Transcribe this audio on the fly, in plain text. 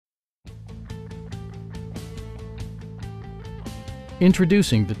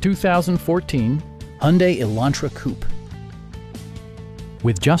Introducing the 2014 Hyundai Elantra Coupe.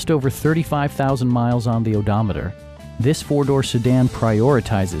 With just over 35,000 miles on the odometer, this four-door sedan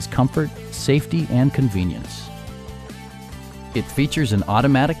prioritizes comfort, safety, and convenience. It features an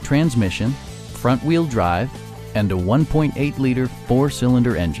automatic transmission, front-wheel drive, and a 1.8-liter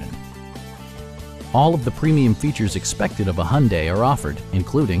four-cylinder engine. All of the premium features expected of a Hyundai are offered,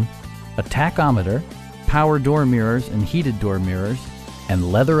 including a tachometer, power door mirrors and heated door mirrors,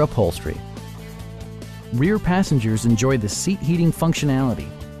 and leather upholstery. Rear passengers enjoy the seat heating functionality,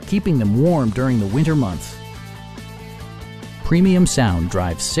 keeping them warm during the winter months. Premium sound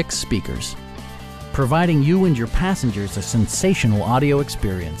drives 6 speakers, providing you and your passengers a sensational audio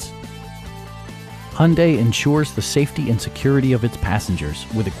experience. Hyundai ensures the safety and security of its passengers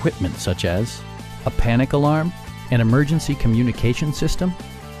with equipment such as a panic alarm, an emergency communication system,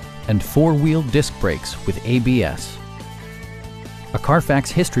 and 4-wheel disc brakes with ABS. A Carfax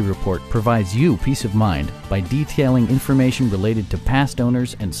history report provides you peace of mind by detailing information related to past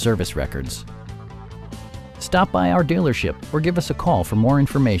owners and service records. Stop by our dealership or give us a call for more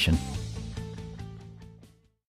information.